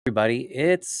everybody,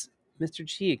 it's Mr.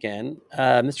 G again,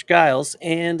 Mr. Giles,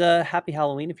 and happy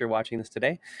Halloween if you're watching this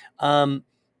today.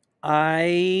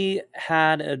 I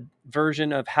had a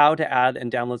version of how to add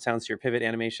and download sounds to your pivot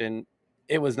animation.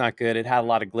 It was not good. It had a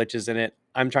lot of glitches in it.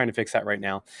 I'm trying to fix that right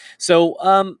now. So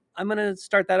I'm going to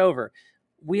start that over.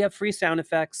 We have free sound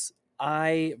effects.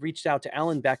 I reached out to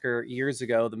Alan Becker years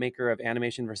ago, the maker of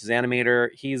Animation versus Animator.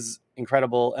 He's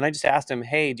incredible. And I just asked him,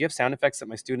 hey, do you have sound effects that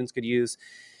my students could use?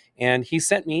 And he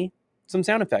sent me some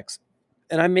sound effects.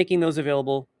 And I'm making those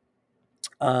available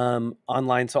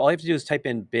online. So all you have to do is type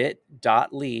in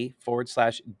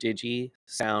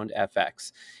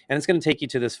bit.ly/digisoundfx. And it's going to take you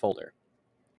to this folder.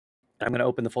 I'm going to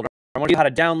open the folder. I want you how to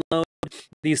download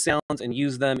these sounds and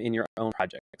use them in your own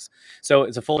projects. So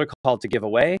it's a folder called To Give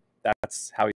Away.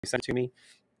 That's how he sent it to me.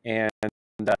 And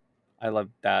I love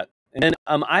that. And then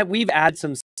we've added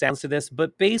some sounds to this,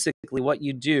 but basically what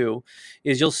you do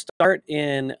is you'll start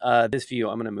in this view.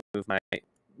 I'm going to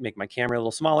make my camera a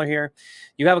little smaller here.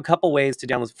 You have a couple ways to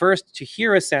download. First, to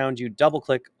hear a sound, you double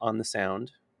click on the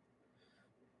sound,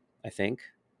 I think.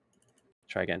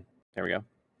 Try again. There we go.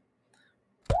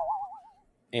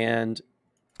 And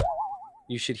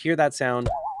you should hear that sound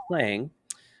playing.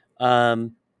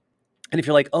 And if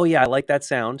you're like, oh yeah, I like that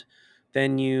sound,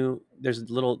 then there's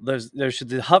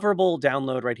the hoverable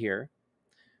download right here.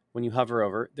 When you hover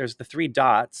over, there's the 3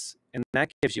 dots, and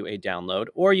that gives you a download.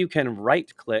 Or you can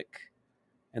right click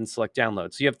and select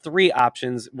download. So you have 3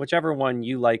 options, whichever one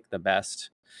you like the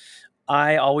best.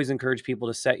 I always encourage people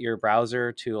to set your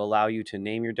browser to allow you to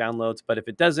name your downloads, but if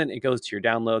it doesn't, it goes to your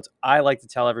downloads. I like to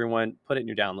tell everyone, put it in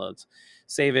your downloads.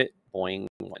 Save it, boing,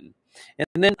 one. And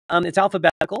then it's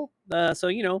alphabetical,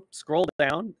 so, scroll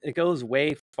down. It goes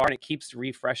way far, and it keeps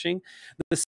refreshing.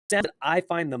 The sound that I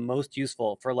find the most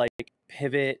useful for like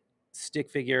pivot, stick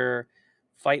figure,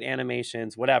 fight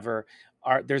animations, whatever,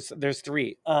 there's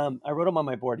 3. I wrote them on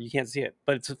my board. You can't see it,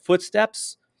 but it's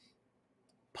footsteps,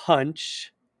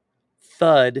 punch,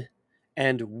 thud,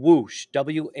 and whoosh,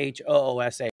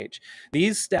 WHOOSH.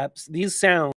 These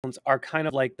sounds are kind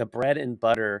of like the bread and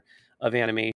butter of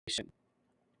animation.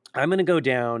 I'm going to go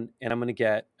down and I'm going to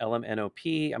get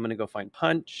LMNOP. I'm going to go find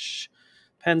punch,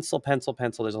 pencil.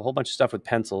 There's a whole bunch of stuff with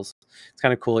pencils. It's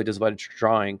kind of cool. He does a bunch of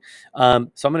drawing. So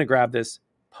I'm going to grab this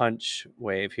punch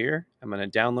wave here. I'm going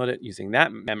to download it using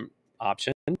that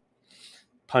option.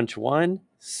 Punch 1,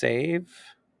 save.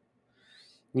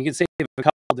 You can save a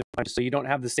couple different punches so you don't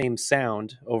have the same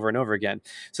sound over and over again.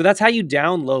 So that's how you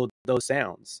download those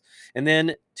sounds. And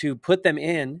then to put them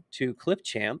in to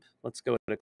Clipchamp, let's go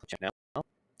to Clipchamp now.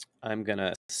 I'm going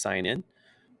to sign in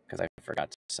because I forgot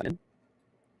to sign in.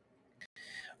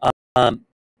 I have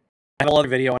a whole other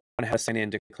video on how to sign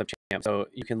in to Clipchamp, so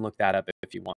you can look that up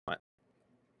if you want. I'm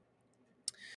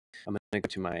going to go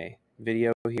to my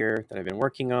video here that I've been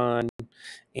working on.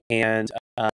 And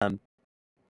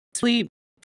it's really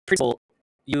pretty cool.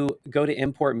 You go to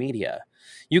import media.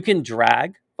 You can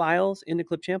drag files into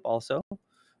Clipchamp also.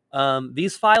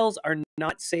 These files are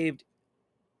not saved.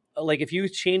 Like if you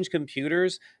change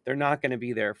computers, they're not going to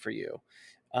be there for you.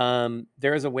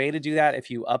 There is a way to do that.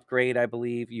 If you upgrade, I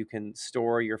believe you can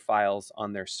store your files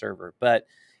on their server, but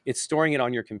it's storing it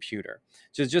on your computer.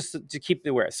 So just to keep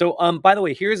aware. So by the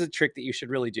way, here's a trick that you should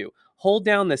really do. Hold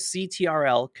down the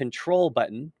CTRL control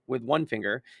button with one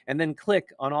finger and then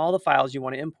click on all the files you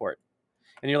want to import.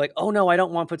 And you're like, oh no, I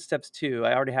don't want footsteps 2.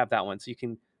 I already have that one. So you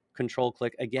can control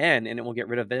click again and it will get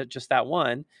rid of just that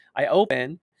one. I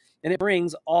open and it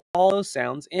brings all those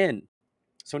sounds in.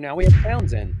 So now we have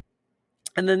sounds in.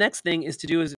 And the next thing is to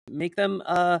do is make them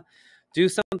do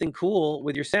something cool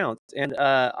with your sounds. And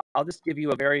I'll just give you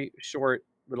a very short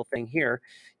little thing here.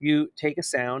 You take a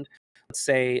sound. Let's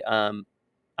say I'm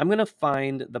going to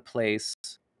find the place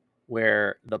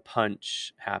where the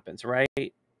punch happens, right? I'm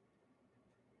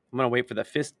going to wait for the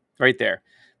fist right there.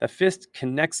 The fist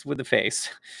connects with the face.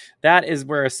 That is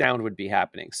where a sound would be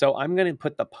happening. So I'm going to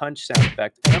put the punch sound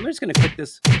effect. And I'm just going to click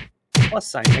this plus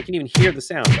sign. I can even hear the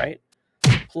sound, right?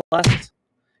 Plus,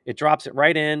 it drops it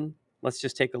right in. Let's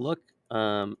just take a look.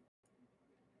 Boom.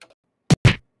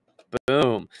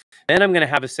 Then I'm going to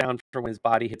have a sound for when his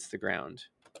body hits the ground.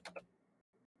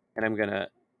 And I'm going to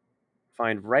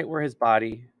find right where his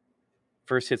body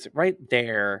first hits it, right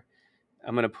there.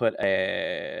 I'm going to put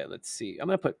let's see. I'm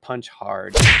going to put punch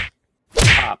hard.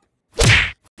 Pop.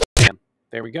 Bam.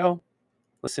 There we go.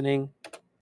 Listening.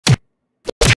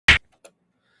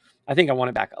 I think I want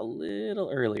it back a little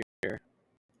earlier.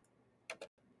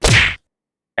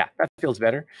 Yeah, that feels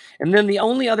better. And then the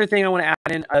only other thing I want to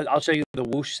add in, I'll show you the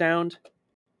whoosh sound.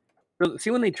 So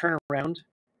see when they turn around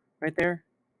right there?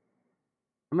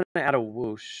 I'm going to add a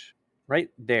whoosh right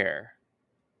there.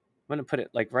 going to put it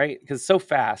like right, because it's so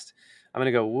fast. I'm going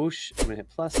to go whoosh. I'm going to hit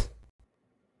plus.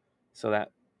 So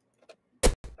that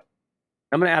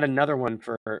I'm going to add another one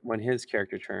for when his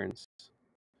character turns.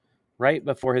 Right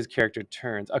before his character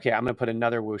turns. Okay, I'm going to put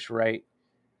another whoosh right.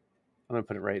 I'm going to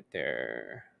put it right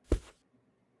there.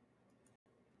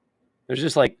 They're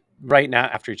just like right now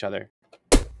after each other.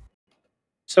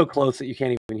 So close that you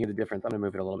can't even hear the difference. I'm going to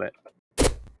move it a little bit.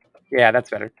 Yeah, that's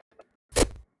better.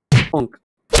 Punk.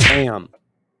 Bam.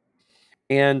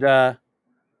 And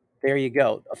there you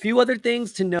go. A few other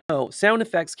things to know. Sound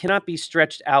effects cannot be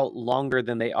stretched out longer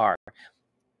than they are.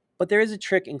 But there is a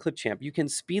trick in Clipchamp. You can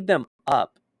speed them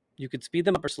up. You could speed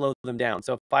them up or slow them down.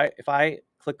 So if I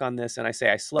click on this and I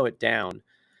say I slow it down,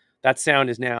 that sound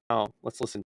is now, let's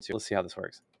see how this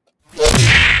works.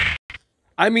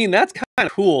 I mean, that's kind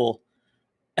of cool.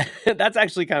 That's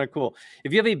actually kind of cool.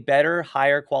 If you have a better,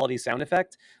 higher quality sound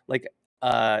effect, like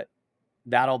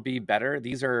that'll be better.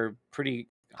 These are pretty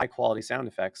high quality sound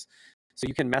effects, so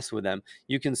you can mess with them.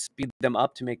 You can speed them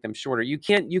up to make them shorter. You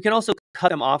can also cut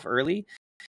them off early.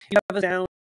 You have a sound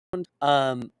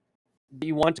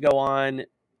you want to go on.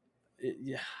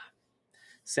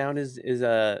 Sound is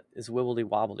wibbly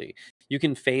wobbly. You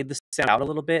can fade the sound out a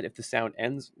little bit if the sound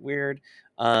ends weird.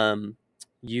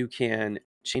 You can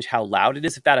change how loud it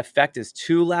is. If that effect is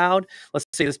too loud, let's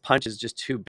say this punch is just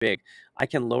too big, I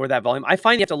can lower that volume. I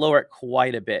find you have to lower it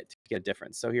quite a bit to get a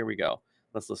difference. So here we go.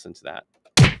 Let's listen to that.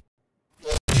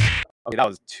 Okay, that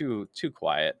was too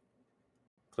quiet.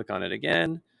 Click on it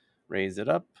again, raise it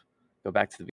up, go back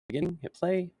to the beginning, hit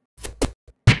play.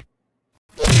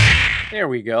 There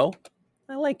we go.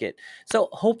 I like it. So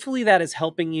hopefully that is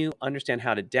helping you understand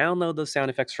how to download those sound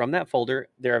effects from that folder.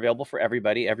 They're available for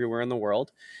everybody, everywhere in the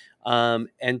world.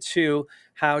 And two,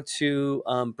 how to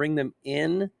bring them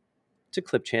in to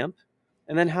Clipchamp,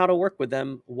 and then how to work with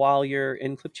them while you're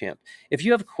in Clipchamp. If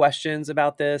you have questions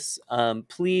about this,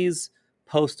 please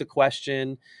post a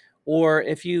question. Or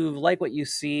if you like what you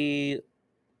see,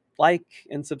 like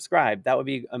and subscribe. That would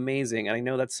be amazing. And I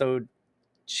know that's so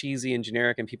cheesy and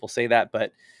generic and people say that,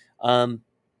 but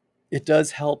it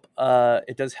does help.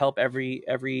 It does help. Every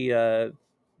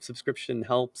subscription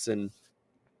helps and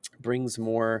brings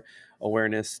more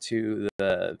awareness to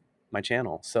my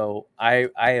channel. So I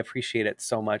appreciate it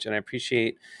so much, and I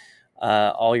appreciate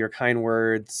all your kind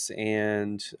words,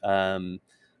 and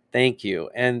thank you.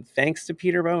 And thanks to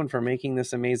Peter Bone for making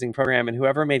this amazing program, and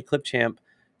whoever made Clipchamp,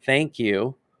 thank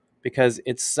you, because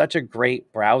it's such a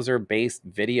great browser-based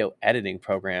video editing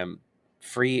program,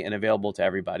 free and available to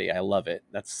everybody. I love it.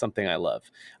 That's something I love.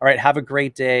 All right, have a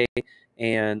great day,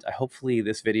 and hopefully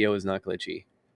this video is not glitchy.